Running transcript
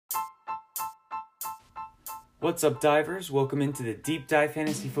What's up, divers? Welcome into the Deep Dive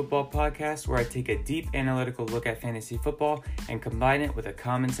Fantasy Football Podcast, where I take a deep analytical look at fantasy football and combine it with a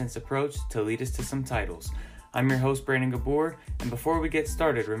common sense approach to lead us to some titles. I'm your host, Brandon Gabor, and before we get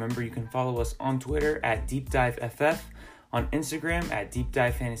started, remember you can follow us on Twitter at DeepDiveFF, on Instagram at Deep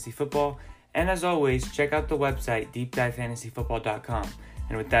Dive Fantasy Football, and as always, check out the website deepdivefantasyfootball.com.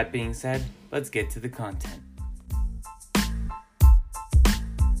 And with that being said, let's get to the content.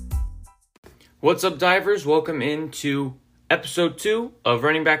 What's up, divers? Welcome into episode 2 of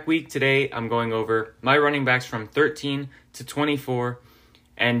Running Back Week. Today, I'm going over my running backs from 13 to 24.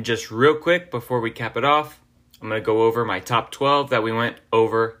 And just real quick, before we cap it off, I'm going to go over my top 12 that we went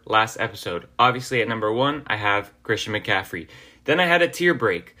over last episode. Obviously, at number 1, I have Christian McCaffrey. Then I had a tier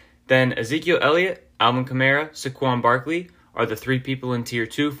break. Then Ezekiel Elliott, Alvin Kamara, Saquon Barkley are the 3 people in tier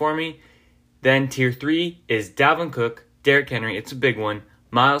 2 for me. Then tier 3 is Dalvin Cook, Derrick Henry, it's a big one,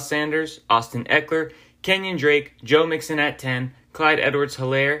 Miles Sanders, Austin Eckler, Kenyon Drake, Joe Mixon at 10, Clyde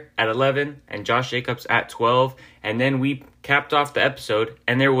Edwards-Helaire at 11, and Josh Jacobs at 12. And then we capped off the episode,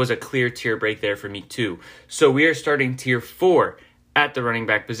 and there was a clear tier break there for me too. So we are starting tier 4 at the running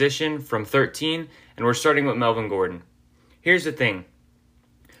back position from 13, and we're starting with Melvin Gordon. Here's the thing.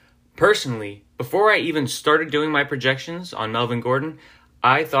 Personally, before I even started doing my projections on Melvin Gordon,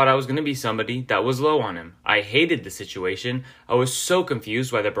 I thought I was going to be somebody that was low on him. I hated the situation. I was so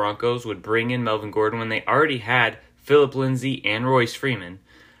confused why the Broncos would bring in Melvin Gordon when they already had Phillip Lindsay and Royce Freeman.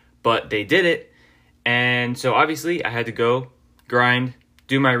 But they did it, and so obviously I had to go grind,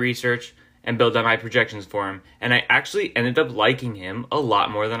 do my research, and build out my projections for him. And I actually ended up liking him a lot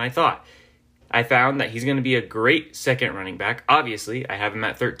more than I thought. I found that he's going to be a great second running back. Obviously, I have him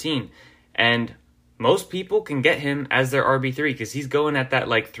at 13, and most people can get him as their RB3 because he's going at that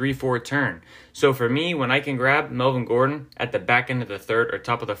 3-4 turn. So for me, when I can grab Melvin Gordon at the back end of the third or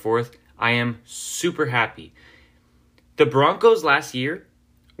top of the fourth, I am super happy. The Broncos last year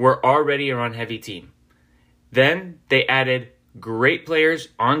were already a run-heavy team. Then they added great players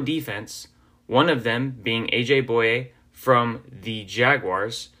on defense, one of them being A.J. Bouye from the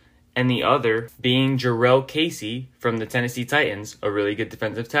Jaguars, and the other being Jurrell Casey from the Tennessee Titans, a really good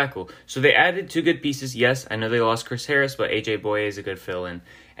defensive tackle. So they added 2 good pieces. Yes, I know they lost Chris Harris, but A.J. Bouye is a good fill-in.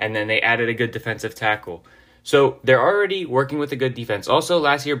 And then they added a good defensive tackle. So they're already working with a good defense. Also,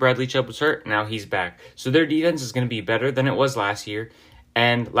 last year Bradley Chubb was hurt. Now he's back. So their defense is going to be better than it was last year.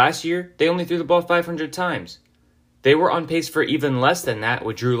 And last year, they only threw the ball 500 times. They were on pace for even less than that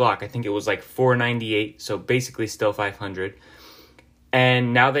with Drew Lock. I think it was 498, so basically still 500.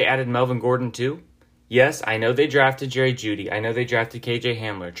 And now they added Melvin Gordon too. Yes, I know they drafted Jerry Jeudy. I know they drafted KJ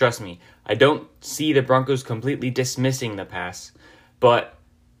Hamler. Trust me, I don't see the Broncos completely dismissing the pass. But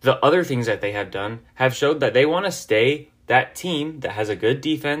the other things that they have done have showed that they want to stay that team that has a good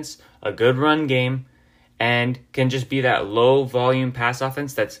defense, a good run game, and can just be that low-volume pass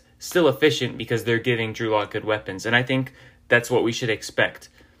offense that's still efficient because they're giving Drew Lock good weapons. And I think that's what we should expect.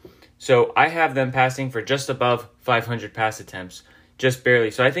 So I have them passing for just above 500 pass attempts. Just barely.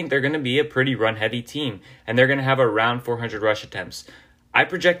 So I think they're going to be a pretty run-heavy team, and they're going to have around 400 rush attempts. I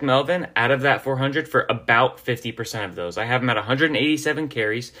project Melvin out of that 400 for about 50% of those. I have him at 187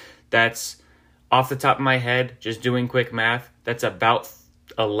 carries. That's off the top of my head, just doing quick math. That's about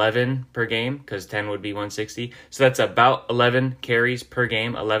 11 per game because 10 would be 160. So that's about 11 carries per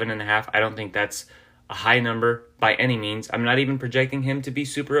game, 11 and a half. I don't think that's a high number by any means. I'm not even projecting him to be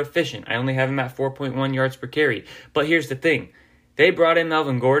super efficient. I only have him at 4.1 yards per carry. But here's the thing. They brought in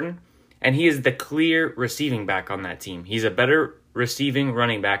Melvin Gordon, and he is the clear receiving back on that team. He's a better receiving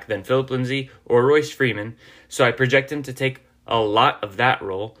running back than Phillip Lindsay or Royce Freeman, so I project him to take a lot of that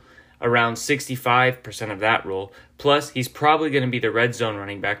role, around 65% of that role. Plus, he's probably going to be the red zone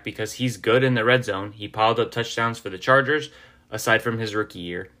running back because he's good in the red zone. He piled up touchdowns for the Chargers, aside from his rookie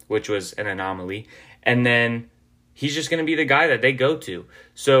year, which was an anomaly. And then he's just going to be the guy that they go to.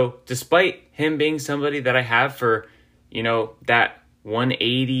 So despite him being somebody that I have for that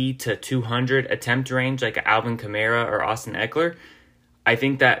 180 to 200 attempt range like Alvin Kamara or Austin Eckler, I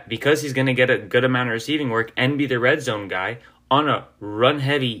think that because he's going to get a good amount of receiving work and be the red zone guy on a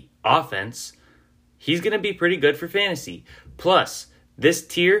run-heavy offense, he's going to be pretty good for fantasy. Plus, this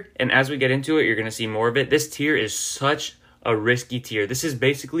tier, and as we get into it, you're going to see more of it, this tier is such a risky tier.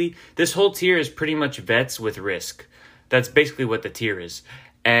 This whole tier is pretty much vets with risk. That's basically what the tier is.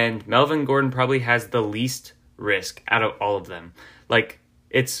 And Melvin Gordon probably has the least risk out of all of them.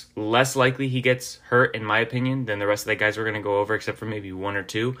 It's less likely he gets hurt, in my opinion, than the rest of the guys we're going to go over, except for maybe 1 or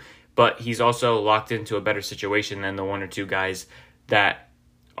 2. But he's also locked into a better situation than the 1 or 2 guys that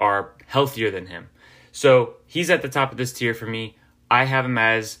are healthier than him. So he's at the top of this tier for me. I have him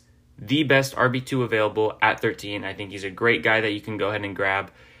as the best RB2 available at 13. I think he's a great guy that you can go ahead and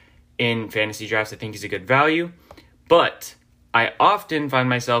grab in fantasy drafts. I think he's a good value. But I often find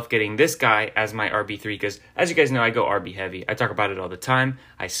myself getting this guy as my RB3 because, as you guys know, I go RB heavy. I talk about it all the time.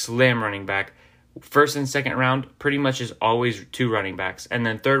 I slam running back. First and second round pretty much is always 2 running backs. And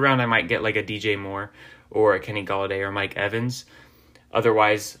then third round, I might get like a DJ Moore or a Kenny Golladay or Mike Evans.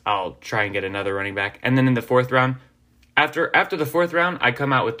 Otherwise, I'll try and get another running back. And then in the fourth round, after the fourth round, I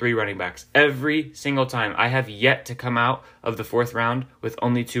come out with 3 running backs. Every single time. I have yet to come out of the fourth round with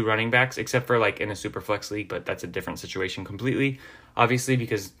only 2 running backs, except for like in a super flex league, but that's a different situation completely, obviously,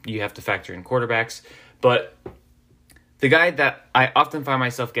 because you have to factor in quarterbacks. But the guy that I often find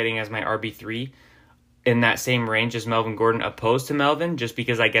myself getting as my RB3 in that same range as Melvin Gordon, opposed to Melvin, just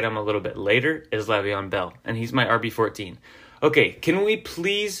because I get him a little bit later, is Le'Veon Bell, and he's my RB14. Okay, can we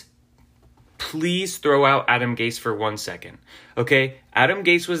please throw out Adam Gase for 1 second? Okay, Adam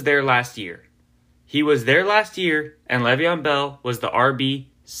Gase was there last year. He was there last year, and Le'Veon Bell was the RB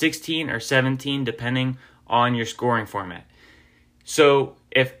 16 or 17, depending on your scoring format. So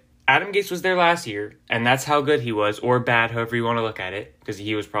if Adam Gase was there last year, and that's how good he was, or bad, however you want to look at it, because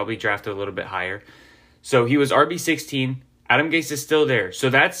he was probably drafted a little bit higher. So he was RB 16. Adam Gase is still there. So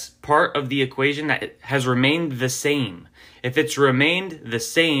that's part of the equation that has remained the same. If it's remained the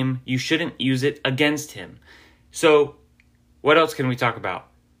same, you shouldn't use it against him. So what else can we talk about?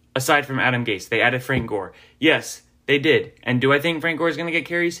 Aside from Adam Gase, they added Frank Gore. Yes, they did. And do I think Frank Gore is going to get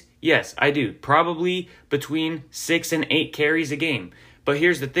carries? Yes, I do. Probably between 6 and 8 carries a game. But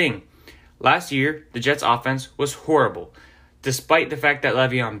here's the thing. Last year, the Jets' offense was horrible. Despite the fact that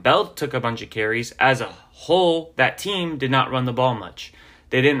Le'Veon Bell took a bunch of carries, as a whole, that team did not run the ball much.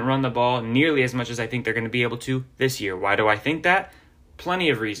 They didn't run the ball nearly as much as I think they're going to be able to this year. Why do I think that? Plenty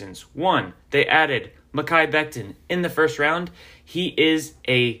of reasons. One, they added Mekhi Becton in the first round. He is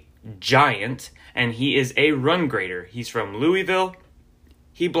a giant, and he is a run grader. He's from Louisville.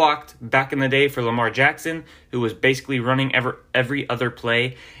 He blocked back in the day for Lamar Jackson, who was basically running every other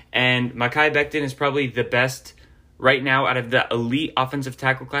play. And Mekhi Becton is probably the best right now out of the elite offensive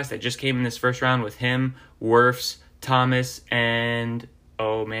tackle class that just came in this first round with him, Wirfs, Thomas, and,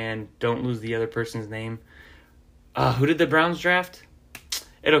 oh man, don't lose the other person's name. Who did the Browns draft?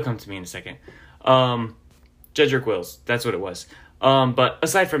 It'll come to me in a second. Jedrick Wills, that's what it was. But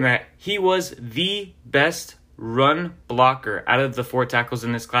aside from that, he was the best run blocker out of the 4 tackles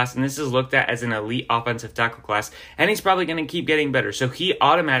in this class, and this is looked at as an elite offensive tackle class, and he's probably going to keep getting better, so he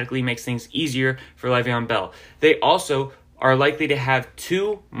automatically makes things easier for Le'Veon Bell. They also are likely to have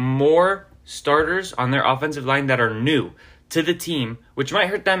 2 more starters on their offensive line that are new to the team, which might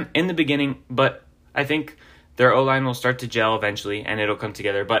hurt them in the beginning, but I think their O-line will start to gel eventually, and it'll come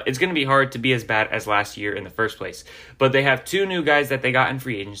together. But it's going to be hard to be as bad as last year in the first place. But they have 2 new guys that they got in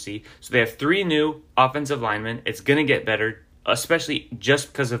free agency. So they have 3 new offensive linemen. It's going to get better, especially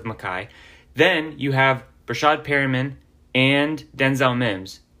just because of Mekhi. Then you have Brashad Perriman and Denzel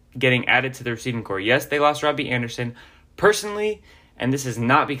Mims getting added to the receiving core. Yes, they lost Robbie Anderson. Personally, and this is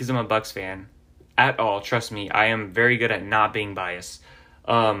not because I'm a Bucs fan at all. Trust me, I am very good at not being biased.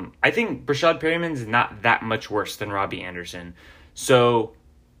 I think Brashad Perriman is not that much worse than Robbie Anderson. So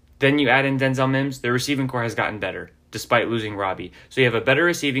then you add in Denzel Mims, the receiving core has gotten better despite losing Robbie. So you have a better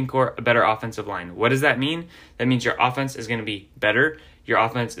receiving core, a better offensive line. What does that mean? That means your offense is going to be better, your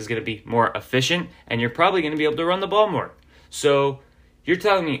offense is going to be more efficient, and you're probably going to be able to run the ball more. So you're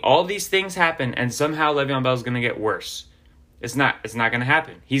telling me all these things happen and somehow Le'Veon Bell is going to get worse. It's not going to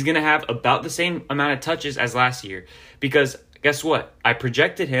happen. He's going to have about the same amount of touches as last year because guess what? I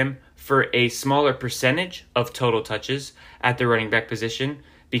projected him for a smaller percentage of total touches at the running back position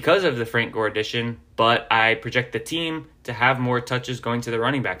because of the Frank Gore addition, but I project the team to have more touches going to the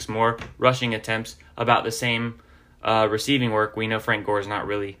running backs, more rushing attempts, about the same receiving work. We know Frank Gore is not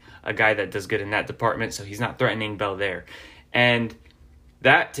really a guy that does good in that department, so he's not threatening Bell there. And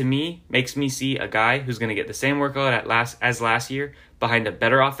that, to me, makes me see a guy who's going to get the same workload as last year behind a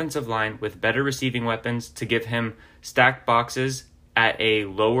better offensive line with better receiving weapons to give him stacked boxes at a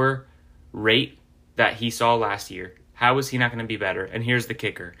lower rate that he saw last year. How is he not going to be better? And here's the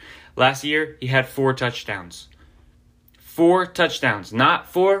kicker. Last year, he had 4 touchdowns. 4 touchdowns. Not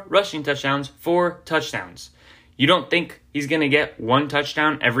 4 rushing touchdowns, 4 touchdowns. You don't think he's going to get 1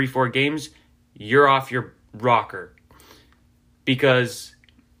 touchdown every 4 games? You're off your rocker. Because,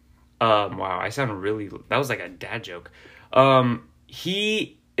 wow, I sound really, that was like a dad joke. I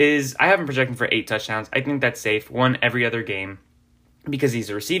have him projecting for 8 touchdowns. I think that's safe. 1 every other game because he's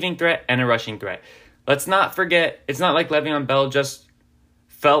a receiving threat and a rushing threat. Let's not forget, it's not like Le'Veon Bell just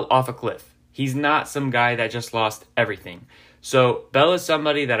fell off a cliff. He's not some guy that just lost everything. So Bell is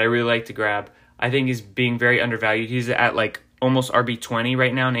somebody that I really like to grab. I think he's being very undervalued. He's at like almost RB20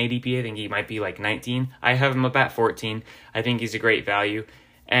 right now in ADP. I think he might be like 19. I have him up at 14. I think he's a great value.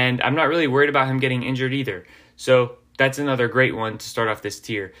 And I'm not really worried about him getting injured either. So that's another great one to start off this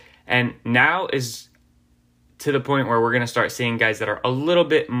tier. And now is to the point where we're going to start seeing guys that are a little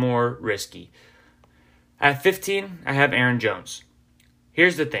bit more risky. At 15, I have Aaron Jones.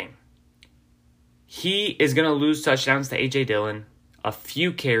 Here's the thing. He is going to lose touchdowns to A.J. Dillon, a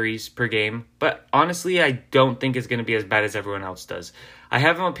few carries per game, but honestly, I don't think it's going to be as bad as everyone else does. I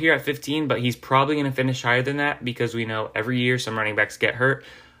have him up here at 15, but he's probably going to finish higher than that because we know every year some running backs get hurt.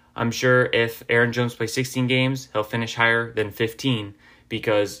 I'm sure if Aaron Jones plays 16 games, he'll finish higher than 15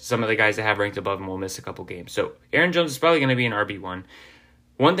 because some of the guys that have ranked above him will miss a couple games. So Aaron Jones is probably going to be an RB1.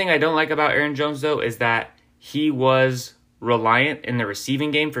 One thing I don't like about Aaron Jones, though, is that he was reliant in the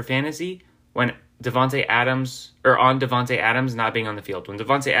receiving game for fantasy when Davante Adams not being on the field. When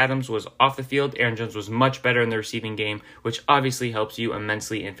Davante Adams was off the field, Aaron Jones was much better in the receiving game, which obviously helps you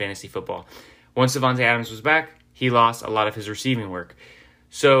immensely in fantasy football. Once Davante Adams was back, he lost a lot of his receiving work.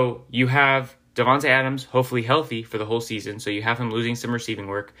 So you have Davante Adams hopefully healthy for the whole season, so you have him losing some receiving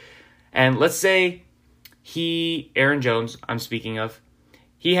work. And let's say Aaron Jones, I'm speaking of,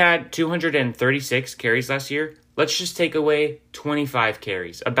 he had 236 carries last year. Let's just take away 25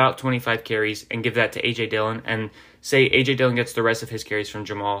 carries, about 25 carries, and give that to A.J. Dillon, and say A.J. Dillon gets the rest of his carries from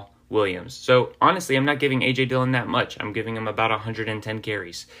Jamal Williams. So honestly, I'm not giving A.J. Dillon that much. I'm giving him about 110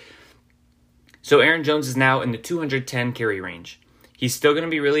 carries. So Aaron Jones is now in the 210 carry range. He's still going to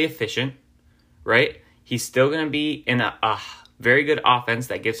be really efficient, right? He's still going to be in a very good offense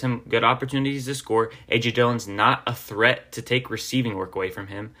that gives him good opportunities to score. A.J. Dillon's not a threat to take receiving work away from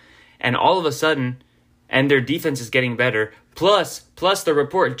him. And all of a sudden, and their defense is getting better. Plus the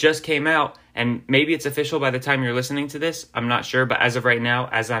report just came out, and maybe it's official by the time you're listening to this. I'm not sure, but as of right now,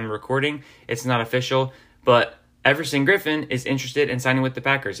 as I'm recording, it's not official. But Everson Griffin is interested in signing with the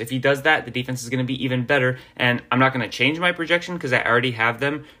Packers. If he does that, the defense is going to be even better. And I'm not going to change my projection because I already have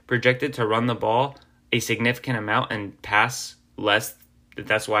them projected to run the ball a significant amount and pass less.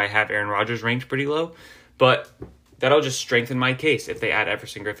 That's why I have Aaron Rodgers ranked pretty low. But that'll just strengthen my case if they add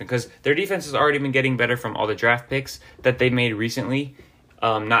Everson Griffin because their defense has already been getting better from all the draft picks that they made recently.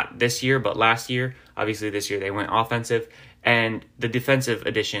 Not this year, but last year. Obviously, this year they went offensive. And the defensive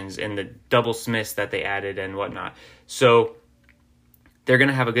additions and the double Smiths that they added and whatnot. So they're going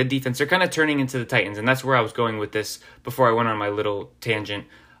to have a good defense. They're kind of turning into the Titans, and that's where I was going with this before I went on my little tangent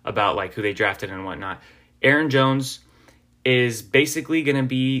about like who they drafted and whatnot. Aaron Jones is basically going to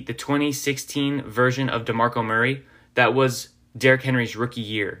be the 2016 version of DeMarco Murray that was Derrick Henry's rookie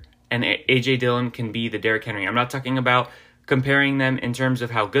year. And A.J. Dillon can be the Derrick Henry. I'm not talking about comparing them in terms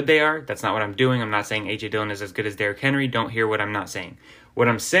of how good they are. That's not what I'm doing. I'm not saying A.J. Dillon is as good as Derrick Henry. Don't hear what I'm not saying. What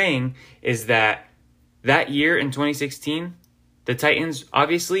I'm saying is that year in 2016, the Titans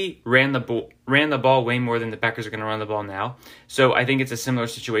obviously ran the ball way more than the Packers are going to run the ball now. So I think it's a similar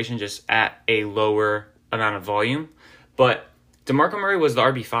situation, just at a lower amount of volume. But DeMarco Murray was the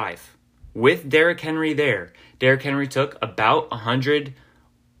RB5. With Derrick Henry there, Derrick Henry took about 100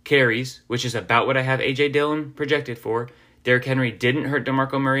 carries, which is about what I have A.J. Dillon projected for. Derrick Henry didn't hurt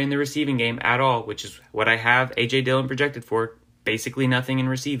DeMarco Murray in the receiving game at all, which is what I have A.J. Dillon projected for. Basically nothing in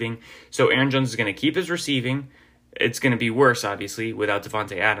receiving. So Aaron Jones is going to keep his receiving. It's going to be worse, obviously, without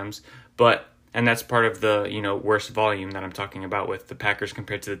Davante Adams. And that's part of the, worse volume that I'm talking about with the Packers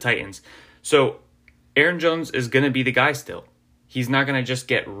compared to the Titans. So Aaron Jones is going to be the guy still. He's not going to just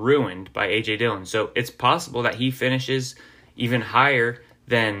get ruined by A.J. Dillon. So it's possible that he finishes even higher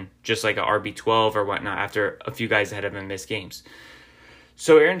than just like a RB12 or whatnot after a few guys ahead of him miss games.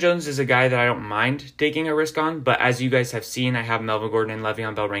 So Aaron Jones is a guy that I don't mind taking a risk on, but as you guys have seen, I have Melvin Gordon and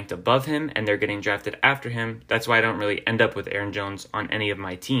Le'Veon Bell ranked above him, and they're getting drafted after him. That's why I don't really end up with Aaron Jones on any of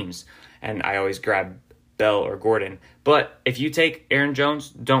my teams, and I always grab Bell or Gordon. But if you take Aaron Jones,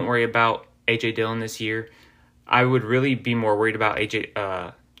 don't worry about A.J. Dillon this year. I would really be more worried about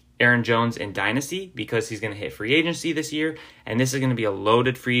Aaron Jones in Dynasty because he's going to hit free agency this year, and this is going to be a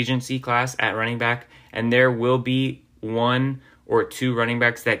loaded free agency class at running back, and there will be one or two running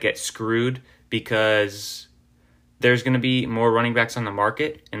backs that get screwed because there's going to be more running backs on the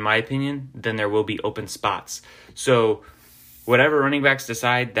market, in my opinion, than there will be open spots. So whatever running backs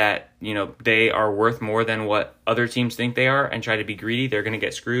decide that, they are worth more than what other teams think they are and try to be greedy, they're going to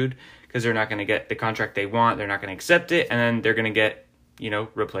get screwed because they're not going to get the contract they want. They're not going to accept it, and then they're going to get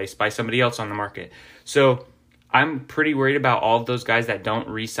replaced by somebody else on the market. So I'm pretty worried about all of those guys that don't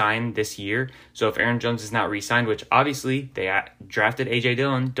re-sign this year. So if Aaron Jones is not re-signed, which obviously they drafted A.J.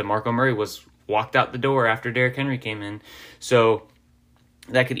 Dillon, DeMarco Murray was walked out the door after Derrick Henry came in. So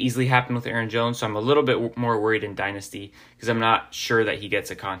that could easily happen with Aaron Jones. So I'm a little bit more worried in Dynasty because I'm not sure that he gets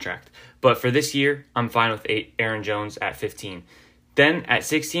a contract. But for this year, I'm fine with Aaron Jones at 15. Then at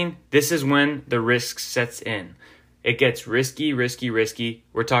 16, this is when the risk sets in. It gets risky.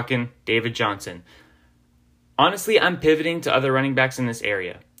 We're talking David Johnson. Honestly, I'm pivoting to other running backs in this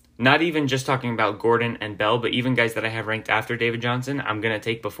area. Not even just talking about Gordon and Bell, but even guys that I have ranked after David Johnson, I'm going to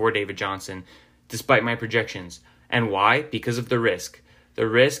take before David Johnson, despite my projections. And why? Because of the risk. The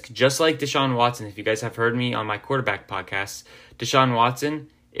risk, just like Deshaun Watson, if you guys have heard me on my quarterback podcasts, Deshaun Watson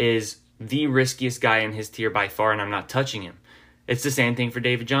is the riskiest guy in his tier by far, and I'm not touching him. It's the same thing for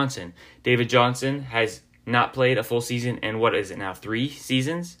David Johnson. David Johnson has not played a full season in, what is it now, 3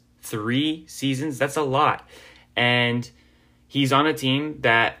 seasons? 3 seasons? That's a lot. And he's on a team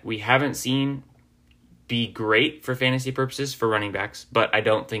that we haven't seen be great for fantasy purposes for running backs, but I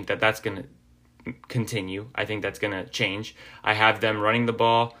don't think that that's going to continue. I think that's going to change. I have them running the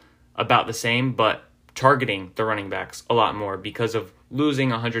ball about the same, but targeting the running backs a lot more because of losing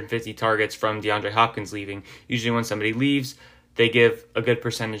 150 targets from DeAndre Hopkins leaving. Usually when somebody leaves, they give a good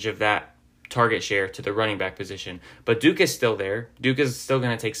percentage of that target share to the running back position. But Duke is still there. Duke is still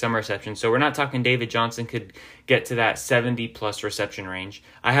going to take some receptions. So we're not talking David Johnson could get to that 70-plus reception range.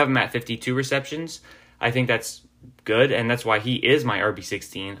 I have him at 52 receptions. I think that's good, and that's why he is my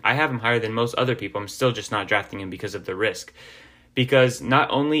RB16. I have him higher than most other people. I'm still just not drafting him because of the risk. Because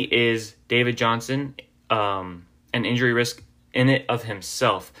not only is David Johnson an injury risk in it of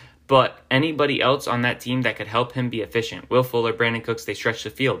himself, but anybody else on that team that could help him be efficient. Will Fuller, Brandon Cooks, they stretch the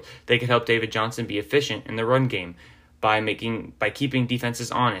field. They could help David Johnson be efficient in the run game by keeping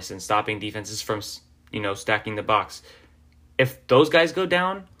defenses honest and stopping defenses from, stacking the box. If those guys go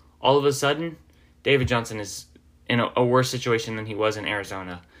down, all of a sudden, David Johnson is in a worse situation than he was in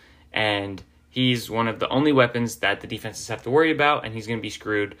Arizona. And he's one of the only weapons that the defenses have to worry about, and he's going to be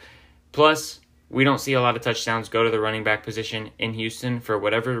screwed. Plus, we don't see a lot of touchdowns go to the running back position in Houston for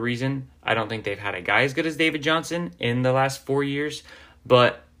whatever reason. I don't think they've had a guy as good as David Johnson in the last 4 years,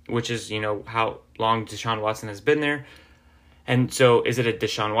 but which is, how long Deshaun Watson has been there. And so is it a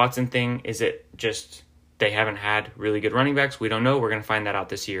Deshaun Watson thing? Is it just they haven't had really good running backs? We don't know. We're going to find that out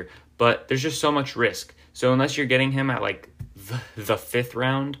this year. But there's just so much risk. So unless you're getting him at like the 5th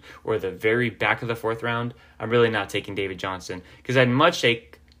round or the very back of the 4th round, I'm really not taking David Johnson because I'd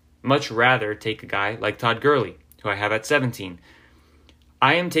much rather take a guy like Todd Gurley, who I have at 17.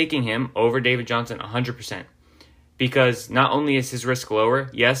 I am taking him over David Johnson 100% because not only is his risk lower,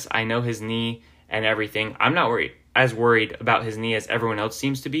 yes, I know his knee and everything. I'm not as worried about his knee as everyone else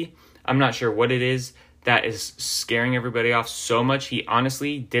seems to be. I'm not sure what it is that is scaring everybody off so much. He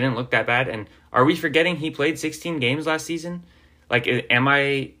honestly didn't look that bad. And are we forgetting he played 16 games last season? Like, am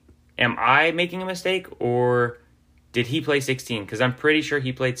I making a mistake, or did he play 16? Because I'm pretty sure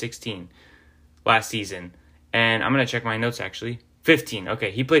he played 16 last season. And I'm going to check my notes, actually. 15.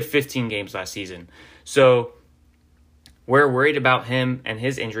 Okay, he played 15 games last season. So we're worried about him and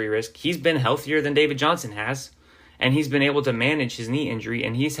his injury risk. He's been healthier than David Johnson has. And he's been able to manage his knee injury.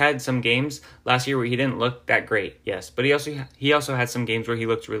 And he's had some games last year where he didn't look that great, yes. But he also had some games where he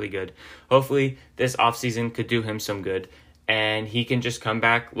looked really good. Hopefully this offseason could do him some good. And he can just come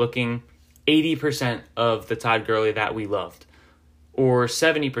back looking 80% of the Todd Gurley that we loved, or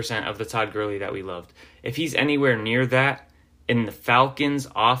 70% of the Todd Gurley that we loved. If he's anywhere near that in the Falcons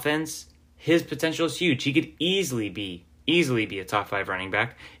offense, his potential is huge. He could easily be a top 5 running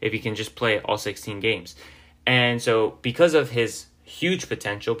back if he can just play all 16 games. And so because of his huge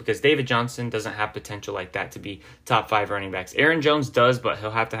potential, because David Johnson doesn't have potential like that to be top 5 running backs. Aaron Jones does, but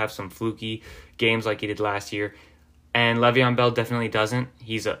he'll have to have some fluky games like he did last year. And Le'Veon Bell definitely doesn't.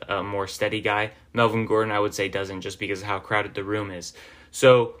 He's a more steady guy. Melvin Gordon, I would say, doesn't, just because of how crowded the room is.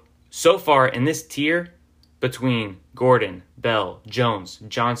 So far in this tier between Gordon, Bell, Jones,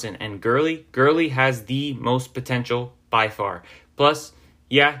 Johnson, and Gurley has the most potential by far. Plus,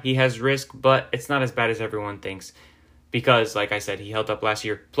 yeah, he has risk, but it's not as bad as everyone thinks because, like I said, he held up last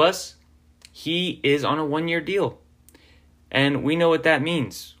year. Plus, he is on a 1-year deal. And we know what that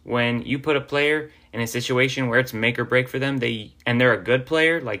means. When you put a player in a situation where it's make or break for them, they're a good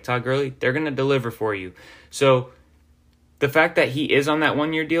player like Todd Gurley, they're going to deliver for you. So the fact that he is on that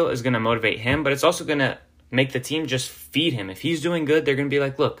 1-year deal is going to motivate him, but it's also going to make the team just feed him. If he's doing good, they're going to be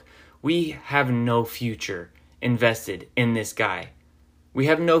like, look, we have no future invested in this guy. We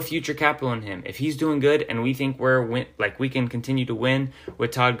have no future capital in him. If he's doing good and we think we can continue to win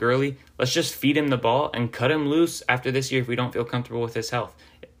with Todd Gurley, let's just feed him the ball and cut him loose after this year if we don't feel comfortable with his health.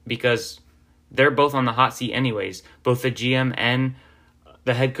 Because they're both on the hot seat anyways. Both the GM and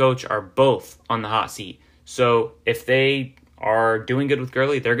the head coach are both on the hot seat. So if they are doing good with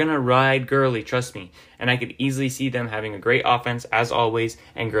Gurley, they're going to ride Gurley, trust me. And I could easily see them having a great offense, as always,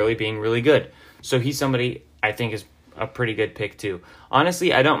 and Gurley being really good. So he's somebody I think is a pretty good pick too.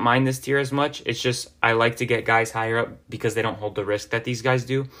 Honestly, I don't mind this tier as much. It's just I like to get guys higher up because they don't hold the risk that these guys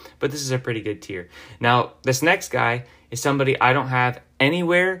do. But this is a pretty good tier. Now, this next guy is somebody I don't have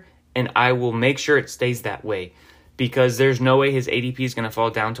anywhere, and I will make sure it stays that way because there's no way his ADP is going to fall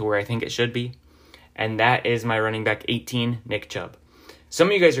down to where I think it should be. And that is my running back 18, Nick Chubb. Some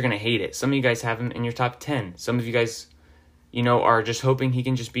of you guys are going to hate it. Some of you guys have him in your top 10. Some of you guys, are just hoping he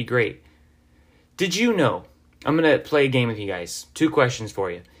can just be great. Did you know? I'm going to play a game with you guys. 2 questions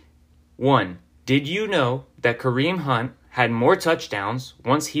for you. 1, did you know that Kareem Hunt had more touchdowns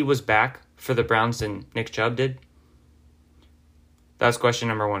once he was back for the Browns than Nick Chubb did? That's question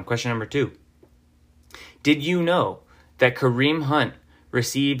number 1. Question number 2, did you know that Kareem Hunt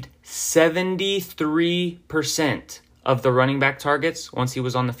received 73% of the running back targets once he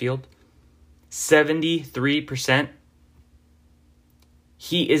was on the field? 73%.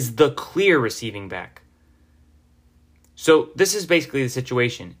 He is the clear receiving back. So this is basically the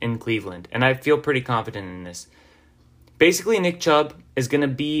situation in Cleveland, and I feel pretty confident in this. Basically, Nick Chubb is going to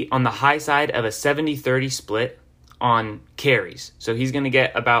be on the high side of a 70-30 split on carries. So he's going to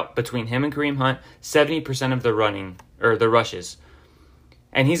get about, between him and Kareem Hunt, 70% of the rushes.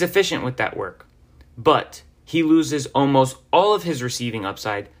 And he's efficient with that work. But he loses almost all of his receiving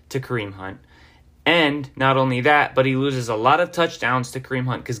upside to Kareem Hunt. And not only that, but he loses a lot of touchdowns to Kareem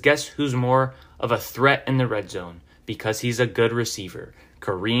Hunt. Because guess who's more of a threat in the red zone? Because he's a good receiver,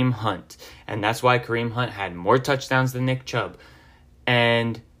 Kareem Hunt. And that's why Kareem Hunt had more touchdowns than Nick Chubb.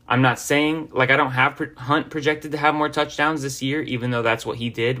 And I'm not saying, I don't have Hunt projected to have more touchdowns this year, even though that's what he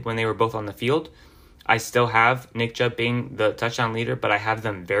did when they were both on the field. I still have Nick Chubb being the touchdown leader, but I have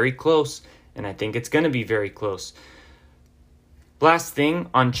them very close, and I think it's going to be very close. Last thing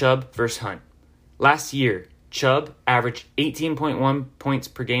on Chubb versus Hunt. Last year, Chubb averaged 18.1 points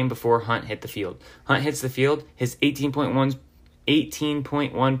per game before Hunt hit the field. Hunt hits the field, his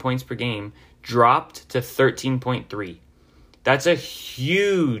 18.1 points per game dropped to 13.3. That's a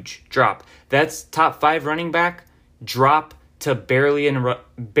huge drop. That's top 5 running back drop to barely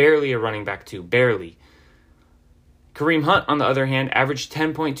a running back too. Barely. Kareem Hunt, on the other hand, averaged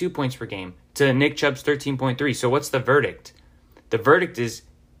 10.2 points per game to Nick Chubb's 13.3. So what's the verdict? The verdict is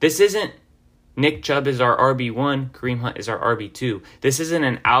this isn't Nick Chubb is our RB1, Kareem Hunt is our RB2. This isn't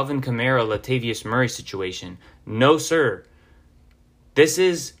an Alvin Kamara, Latavius Murray situation. No, sir. This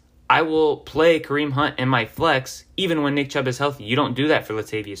is, I will play Kareem Hunt in my flex even when Nick Chubb is healthy. You don't do that for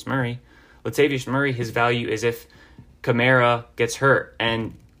Latavius Murray. Latavius Murray, his value is if Kamara gets hurt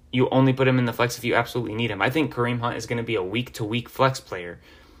and you only put him in the flex if you absolutely need him. I think Kareem Hunt is going to be a week-to-week flex player.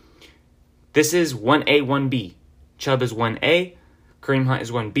 This is 1A, 1B. Chubb is 1A. Kareem Hunt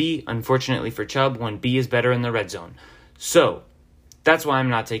is 1B. Unfortunately for Chubb, 1B is better in the red zone. So, that's why I'm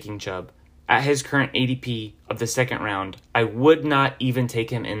not taking Chubb. At his current ADP of the second round, I would not even take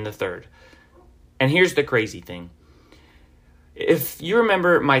him in the third. And here's the crazy thing. If you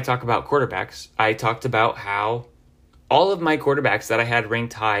remember my talk about quarterbacks, I talked about how all of my quarterbacks that I had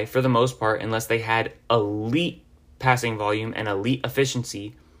ranked high, for the most part, unless they had elite passing volume and elite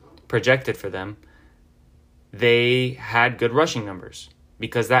efficiency projected for them, they had good rushing numbers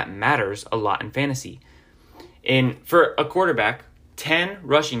because that matters a lot in fantasy. For a quarterback, 10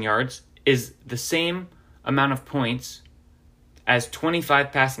 rushing yards is the same amount of points as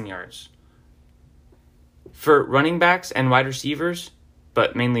 25 passing yards. For running backs and wide receivers,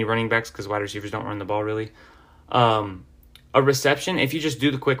 but mainly running backs because wide receivers don't run the ball really, a reception, if you just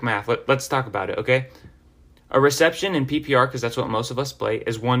do the quick math, let's talk about it, okay? A reception in PPR, because that's what most of us play,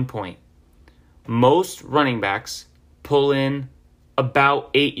 is 1 point. Most running backs pull in about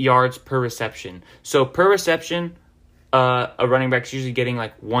 8 yards per reception. So per reception, a running back's usually getting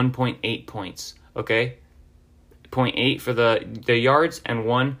 1.8 points, okay? 0.8 for the yards and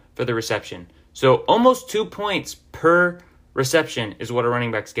 1 for the reception. So almost 2 points per reception is what a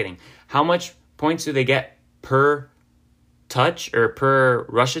running back's getting. How much points do they get per touch or per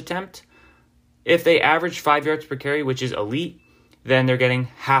rush attempt? If they average 5 yards per carry, which is elite, then they're getting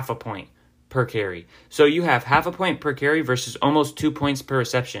half a point per carry. So you have half a point per carry versus almost 2 points per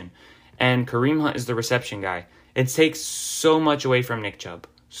reception. And Kareem Hunt is the reception guy. It takes so much away from Nick Chubb.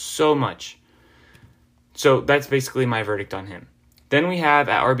 So much. So that's basically my verdict on him. Then we have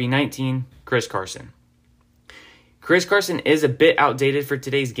at RB19, Chris Carson. Chris Carson is a bit outdated for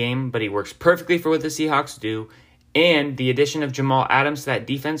today's game, but he works perfectly for what the Seahawks do. And the addition of Jamal Adams to that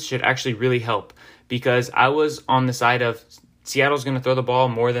defense should actually really help. Because I was on the side of Seattle's going to throw the ball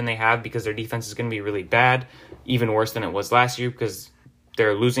more than they have because their defense is going to be really bad, even worse than it was last year because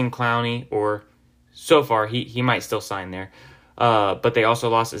they're losing Clowney, or so far he might still sign there. But they also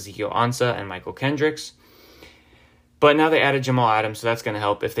lost Ezekiel Ansah and Michael Kendricks. But now they added Jamal Adams, so that's going to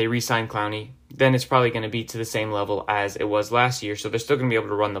help. If they re-sign Clowney, then it's probably going to be to the same level as it was last year, so they're still going to be able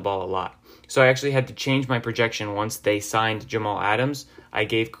to run the ball a lot. So I actually had to change my projection once they signed Jamal Adams. I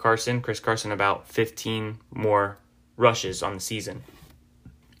gave Chris Carson, about 15 more rushes on the season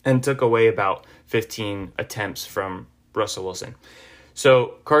and took away about 15 attempts from Russell Wilson.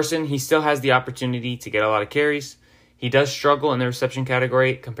 So Carson, he still has the opportunity to get a lot of carries. He does struggle in the reception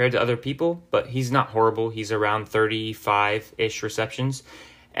category compared to other people, but he's not horrible. He's around 35-ish receptions.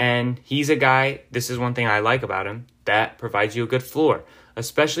 And he's a guy, this is one thing I like about him, that provides you a good floor,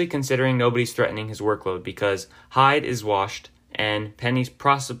 especially considering nobody's threatening his workload because Hyde is washed and Penny's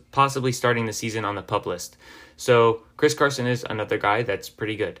possibly starting the season on the PUP list. So Chris Carson is another guy that's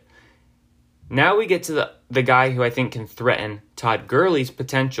pretty good. Now we get to the guy who I think can threaten Todd Gurley's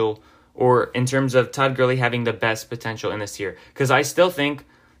potential, or in terms of Todd Gurley having the best potential in this year. Because I still think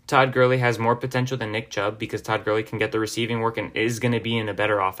Todd Gurley has more potential than Nick Chubb because Todd Gurley can get the receiving work and is going to be in a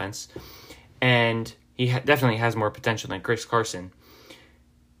better offense. And he definitely has more potential than Chris Carson.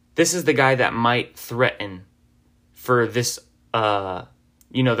 This is the guy that might threaten for this,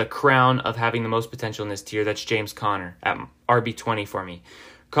 the crown of having the most potential in this tier. That's James Conner at RB20 for me.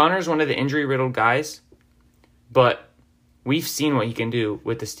 Conner is one of the injury-riddled guys, but we've seen what he can do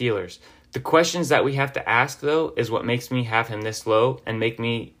with the Steelers. The questions that we have to ask, though, is what makes me have him this low and makes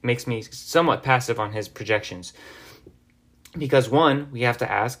me somewhat passive on his projections. Because, one, we have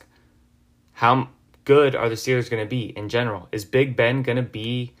to ask, how good are the Steelers going to be in general? Is Big Ben going to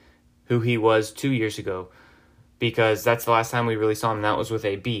be who he was 2 years ago? Because that's the last time we really saw him. That was with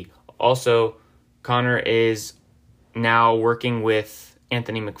a B. Also, Conner is now working with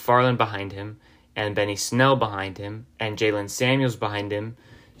Anthony McFarland behind him, and Benny Snell behind him, and Jalen Samuels behind him.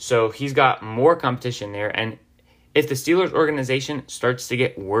 So he's got more competition there. And if the Steelers organization starts to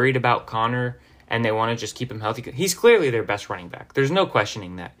get worried about Conner and they want to just keep him healthy, he's clearly their best running back. There's no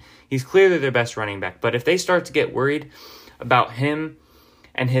questioning that. He's clearly their best running back. But if they start to get worried about him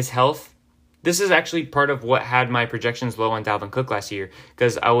and his health, this is actually part of what had my projections low on Dalvin Cook last year,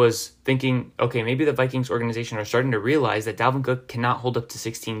 because I was thinking, okay, maybe the Vikings organization are starting to realize that Dalvin Cook cannot hold up to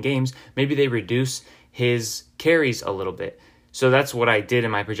 16 games. Maybe they reduce his carries a little bit. So that's what I did in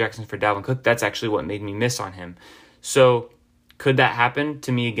my projections for Dalvin Cook. That's actually what made me miss on him. So could that happen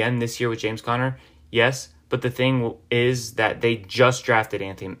to me again this year with James Conner? Yes, but the thing is that they just drafted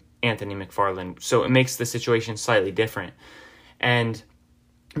Anthony McFarland, so it makes the situation slightly different. And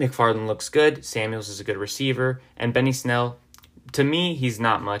McFarland looks good, Samuels is a good receiver, and Benny Snell, to me, he's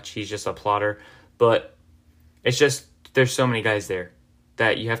not much. He's just a plotter. But it's just, there's so many guys there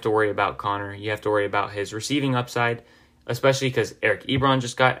that you have to worry about Conner. You have to worry about his receiving upside, especially because Eric Ebron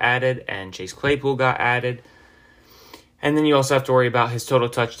just got added and Chase Claypool got added. And then you also have to worry about his total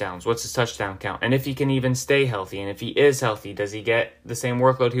touchdowns. What's his touchdown count? And if he can even stay healthy. And if he is healthy, does he get the same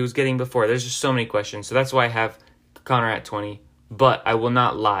workload he was getting before? There's just so many questions. So that's why I have Conner at 20. But I will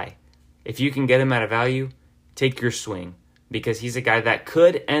not lie. If you can get him at a value, take your swing. Because he's a guy that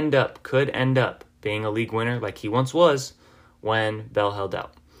could end up being a league winner like he once was when Bell held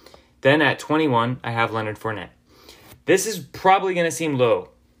out. Then at 21, I have Leonard Fournette. This is probably going to seem low,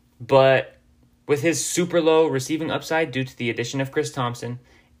 but with his super low receiving upside due to the addition of Chris Thompson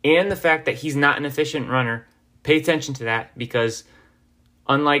and the fact that he's not an efficient runner, pay attention to that, because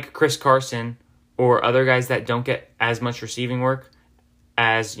unlike Chris Carson or other guys that don't get as much receiving work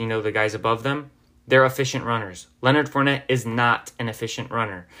as, the guys above them, they're efficient runners. Leonard Fournette is not an efficient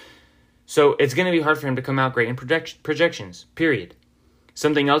runner. So it's going to be hard for him to come out great in projections, period.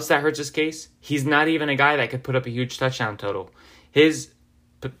 Something else that hurts his case, he's not even a guy that could put up a huge touchdown total. His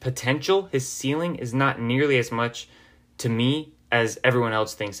potential, his ceiling is not nearly as much to me as everyone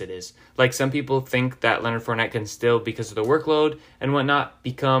else thinks it is. Like, some people think that Leonard Fournette can still, because of the workload and whatnot,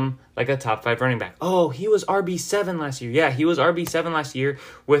 become like a top 5 running back. Oh, he was RB7 last year. Yeah, he was RB7 last year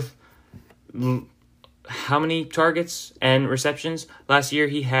with how many targets and receptions? Last year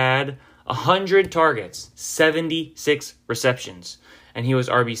he had 100 targets, 76 receptions, and he was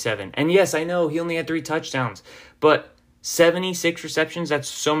RB7. And yes, I know he only had 3 touchdowns, but 76 receptions, that's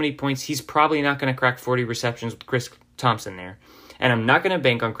so many points. He's probably not going to crack 40 receptions with Chris Thompson there. And I'm not going to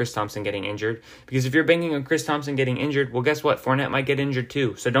bank on Chris Thompson getting injured, because if you're banking on Chris Thompson getting injured, well, guess what? Fournette might get injured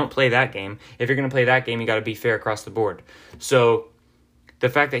too. So don't play that game. If you're going to play that game, you got to be fair across the board. So the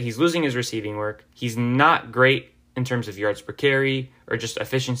fact that he's losing his receiving work, he's not great in terms of yards per carry or just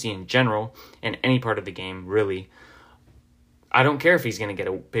efficiency in general in any part of the game, really. I don't care if he's going to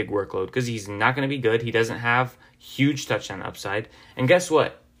get a big workload because he's not going to be good. He doesn't have huge touchdown upside. And guess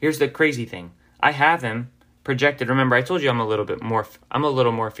what? Here's the crazy thing. I have him projected. Remember, I told you I'm a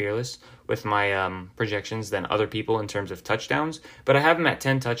little more fearless with my projections than other people in terms of touchdowns, but I have him at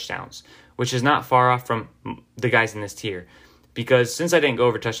 10 touchdowns, which is not far off from the guys in this tier. Because since I didn't go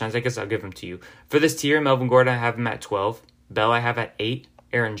over touchdowns, I guess I'll give them to you. For this tier, Melvin Gordon, I have him at 12. Bell, I have at 8.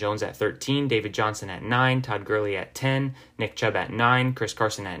 Aaron Jones at 13. David Johnson at 9. Todd Gurley at 10. Nick Chubb at 9. Chris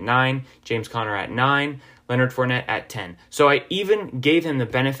Carson at 9. James Conner at 9. Leonard Fournette at 10. So I even gave him the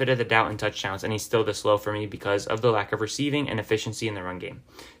benefit of the doubt in touchdowns, and he's still this low for me because of the lack of receiving and efficiency in the run game.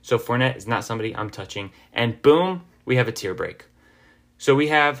 So Fournette is not somebody I'm touching. And boom, we have a tier break. So we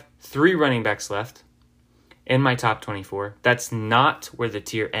have 3 running backs left in my top 24. That's not where the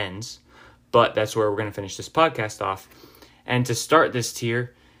tier ends, but that's where we're going to finish this podcast off. And to start this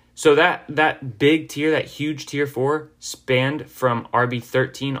tier, so that big tier, that huge tier 4, spanned from RB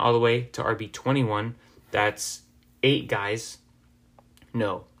 13 all the way to RB 21. That's 9 guys.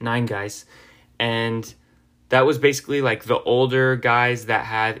 And that was basically like the older guys that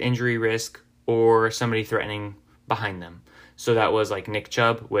have injury risk or somebody threatening behind them. So that was like Nick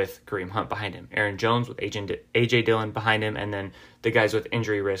Chubb with Kareem Hunt behind him, Aaron Jones with A.J. Dillon behind him, and then the guys with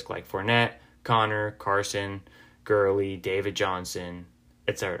injury risk like Fournette, Connor, Carson, Gurley, David Johnson,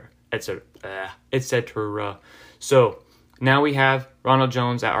 etc. So now we have Ronald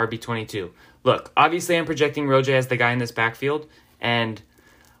Jones at RB22. Look, obviously I'm projecting Rojo as the guy in this backfield, and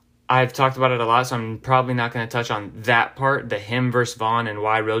I've talked about it a lot, so I'm probably not going to touch on that part, the him versus Vaughn and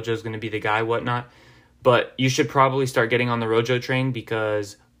why Rojo is going to be the guy, whatnot. But you should probably start getting on the Rojo train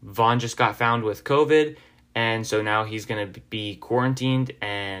because Vaughn just got found with COVID, and so now he's going to be quarantined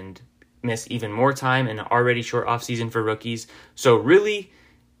and miss even more time in an already short offseason for rookies. So really,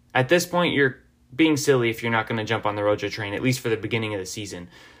 at this point, you're being silly if you're not going to jump on the Rojo train, at least for the beginning of the season.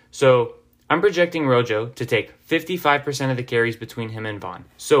 So I'm projecting Rojo to take 55% of the carries between him and Vaughn.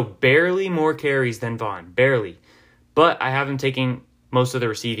 So barely more carries than Vaughn, barely. But I have him taking most of the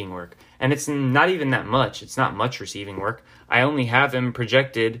receiving work. And it's not even that much. It's not much receiving work. I only have him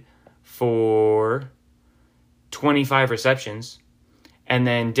projected for 25 receptions. And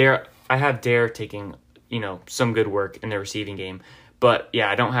then I have Dare taking, some good work in the receiving game. But yeah,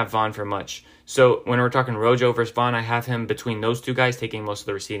 I don't have Vaughn for much. So when we're talking Rojo versus Vaughn, I have him between those two guys taking most of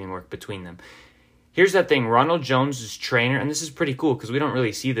the receiving work between them. Here's that thing. Ronald Jones' trainer, and this is pretty cool because we don't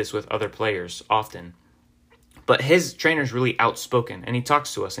really see this with other players often. But his trainer's really outspoken, and he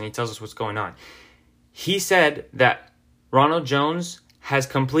talks to us, and he tells us what's going on. He said that Ronald Jones has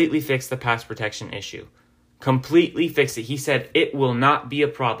completely fixed the pass protection issue. Completely fixed it. He said it will not be a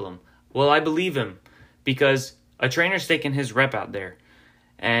problem. Well, I believe him because a trainer's taking his rep out there.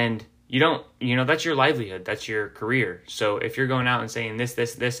 And that's your livelihood. That's your career. So if you're going out and saying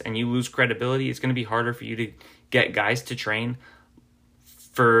this, and you lose credibility, it's going to be harder for you to get guys to train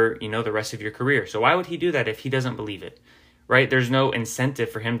for, the rest of your career. So why would he do that if he doesn't believe it, right? There's no incentive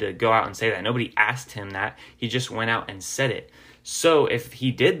for him to go out and say that. Nobody asked him that. He just went out and said it. So if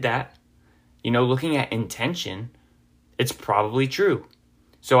he did that, looking at intention, it's probably true.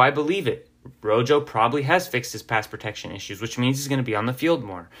 So I believe it. Rojo probably has fixed his pass protection issues, which means he's going to be on the field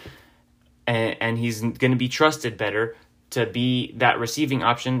more. And he's going to be trusted better to be that receiving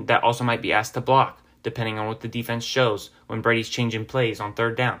option that also might be asked to block, depending on what the defense shows when Brady's changing plays on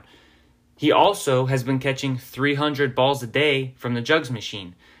third down. He also has been catching 300 balls a day from the jugs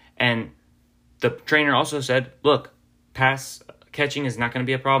machine. And the trainer also said, look, pass catching is not going to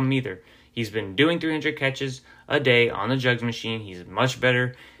be a problem either. He's been doing 300 catches a day on the jugs machine. He's much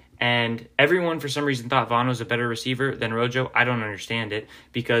better. And everyone, for some reason, thought Vaughn was a better receiver than Rojo. I don't understand it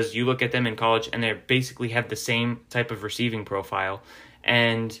because you look at them in college and they basically have the same type of receiving profile.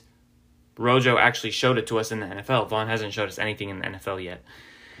 And Rojo actually showed it to us in the NFL. Vaughn hasn't showed us anything in the NFL yet.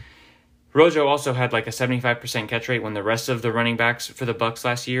 Rojo also had like a 75% catch rate when the rest of the running backs for the Bucs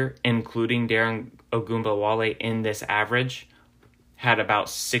last year, including Darren Ogunbowale in this average, had about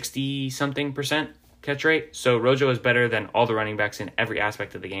 60-something% catch rate. So Rojo is better than all the running backs in every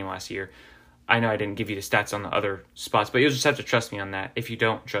aspect of the game last year. I know I didn't give you the stats on the other spots, but you'll just have to trust me on that. If you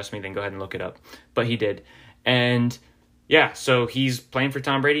don't trust me, then go ahead and look it up. But he did. And yeah, so he's playing for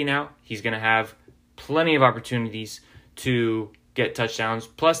Tom Brady now. He's going to have plenty of opportunities to get touchdowns.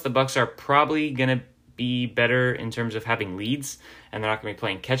 Plus, the Bucs are probably going to be better in terms of having leads, and they're not going to be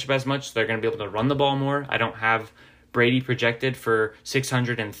playing catch-up as much, so they're going to be able to run the ball more. I don't have Brady projected for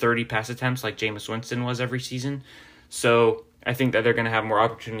 630 pass attempts like Jameis Winston was every season. So I think that they're going to have more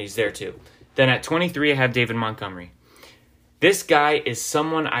opportunities there too. Then at 23, I have David Montgomery. This guy is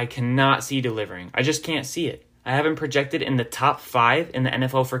someone I cannot see delivering. I just can't see it. I have him projected in the top 5 in the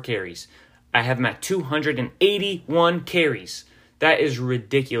NFL for carries. I have him at 281 carries. That is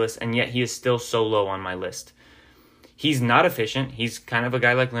ridiculous, and yet he is still so low on my list. He's not efficient. He's kind of a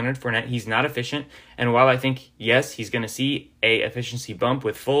guy like Leonard Fournette. He's not efficient. And while I think, yes, he's going to see a efficiency bump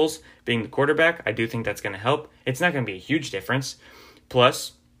with Foles being the quarterback, I do think that's going to help. It's not going to be a huge difference.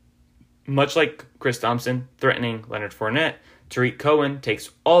 Plus, much like Chris Thompson threatening Leonard Fournette, Tariq Cohen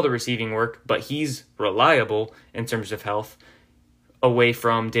takes all the receiving work, but he's reliable in terms of health away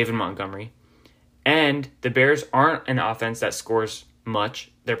from David Montgomery. And the Bears aren't an offense that scores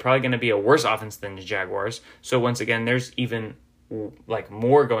much. They're probably going to be a worse offense than the Jaguars. So once again, there's even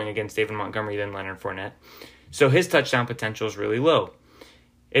more going against David Montgomery than Leonard Fournette. So his touchdown potential is really low.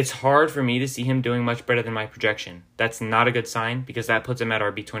 It's hard for me to see him doing much better than my projection. That's not a good sign because that puts him at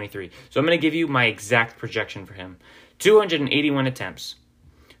RB23. So I'm going to give you my exact projection for him. 281 attempts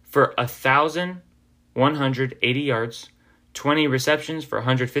for 1,180 yards, 20 receptions for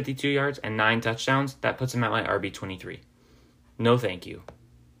 152 yards, and 9 touchdowns. That puts him at my RB23. No thank you.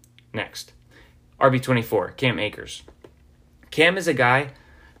 Next, RB24, Cam Akers. Cam is a guy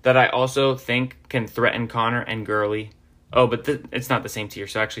that I also think can threaten Connor and Gurley. Oh, but it's not the same tier,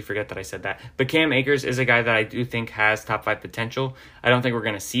 so I actually forget that I said that. But Cam Akers is a guy that I do think has top 5 potential. I don't think we're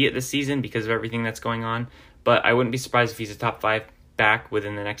going to see it this season because of everything that's going on, but I wouldn't be surprised if he's a top 5 back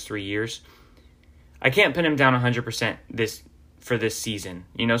within the next 3 years. I can't pin him down 100% for this season.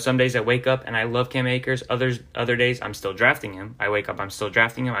 You know, some days I wake up and I love Cam Akers. Other days I'm still drafting him. I wake up, I'm still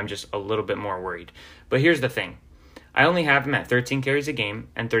drafting him. I'm just a little bit more worried. But here's the thing. I only have him at 13 carries a game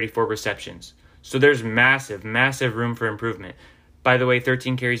and 34 receptions. So there's massive, massive room for improvement. By the way,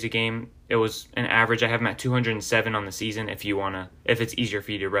 13 carries a game, it was an average. I have him at 207 on the season if it's easier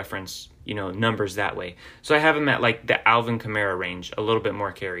for you to reference, numbers that way. So I have him at like the Alvin Kamara range, a little bit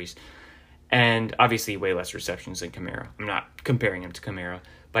more carries. And obviously way less receptions than Kamara. I'm not comparing him to Kamara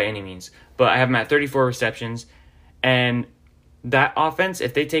by any means. But I have him at 34 receptions. And that offense,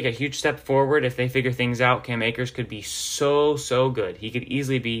 if they take a huge step forward, if they figure things out, Cam Akers could be so, so good. He could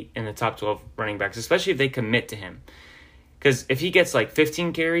easily be in the top 12 running backs, especially if they commit to him. Because if he gets like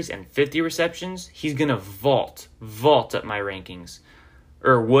 15 carries and 50 receptions, he's going to vault up my rankings.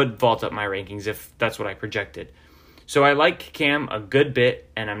 Or would vault up my rankings if that's what I projected. So I like Cam a good bit,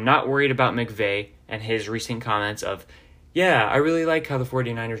 and I'm not worried about McVay and his recent comments of, yeah, I really like how the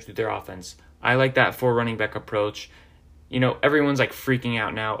 49ers do their offense. I like that 4 running back approach. Everyone's like freaking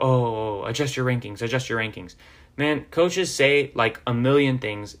out now. Oh, adjust your rankings. Man, coaches say like a million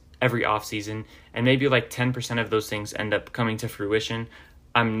things every offseason, and maybe like 10% of those things end up coming to fruition.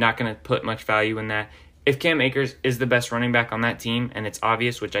 I'm not going to put much value in that. If Cam Akers is the best running back on that team, and it's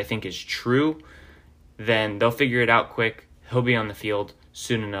obvious, which I think is true, then they'll figure it out quick. He'll be on the field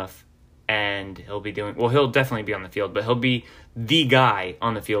soon enough, and he'll definitely be on the field, but he'll be the guy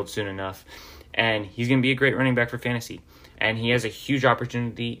on the field soon enough, and he's going to be a great running back for fantasy. And he has a huge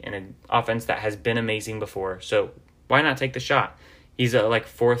opportunity in an offense that has been amazing before. So why not take the shot? He's a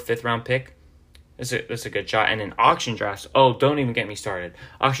 4th, 5th round pick. That's a good shot. And in auction drafts, don't even get me started.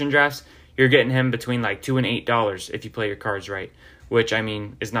 Auction drafts, you're getting him between like $2 and $8 if you play your cards right, which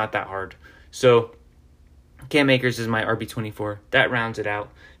is not that hard. So Cam Akers is my RB24. That rounds it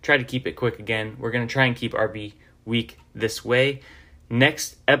out. Try to keep it quick again. We're going to try and keep RB week this way.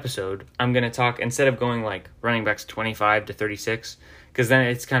 Next episode, I'm going to talk, instead of going like running backs 25 to 36, because then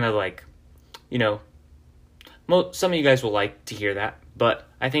it's kind of like, some of you guys will like to hear that, but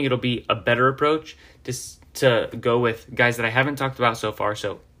I think it'll be a better approach to go with guys that I haven't talked about so far.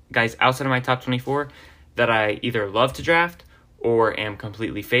 So guys outside of my top 24 that I either love to draft or am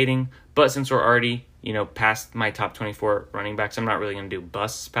completely fading. But since we're already, past my top 24 running backs, I'm not really going to do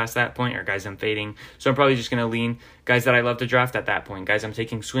busts past that point or guys I'm fading. So I'm probably just going to lean guys that I love to draft at that point, guys I'm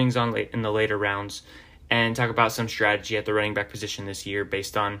taking swings on in the later rounds, and talk about some strategy at the running back position this year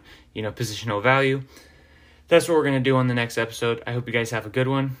based on, positional value. That's what we're going to do on the next episode. I hope you guys have a good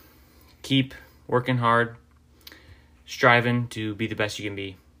one. Keep working hard, striving to be the best you can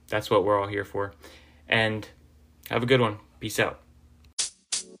be. That's what we're all here for. And have a good one. Peace out.